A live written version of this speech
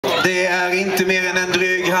inte mer än en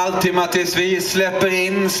dryg halvtimme tills vi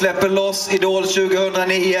släpper loss Idol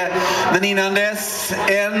 2009. Men innan dess,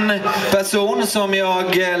 en person som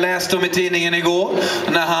jag läste om i tidningen igår,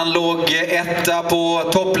 när han låg etta på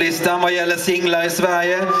topplistan vad gäller singlar i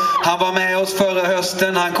Sverige. Han var med oss förra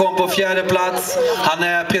hösten, han kom på 4:e plats. Han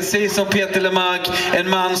är precis som Peter Lemark en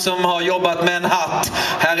man som har jobbat med en hatt.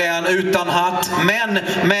 Här är han utan hatt, men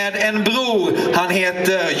med en bror. Han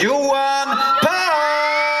heter Johan Palm!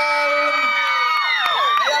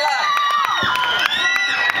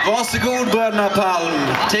 Varsågod bröderna Palm,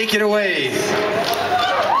 take it away.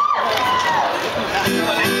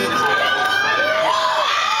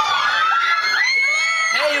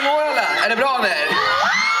 Hej mår alla, är det bra med er?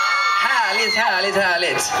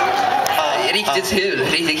 Härligt. Riktigt kul.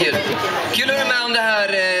 Kul att vara med om det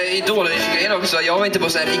här Idol-grejen också. Jag var inte på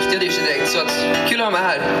så här riktig audition direkt, så att kul att vara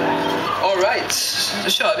med här. All right, då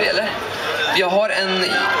kör vi eller? Jag har en...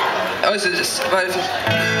 Vad är det för...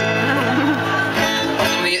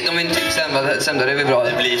 De är typ sämda, det är väl bra.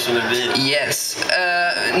 Det blir som det blir. Yes.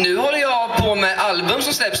 Nu håller jag på med album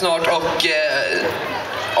som släpps snart och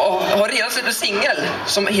har redan släppt en singel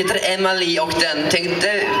som heter Emily och den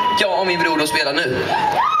tänkte jag och min bror då spela nu.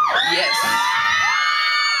 Yes.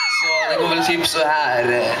 Så det går väl typ så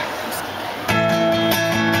här.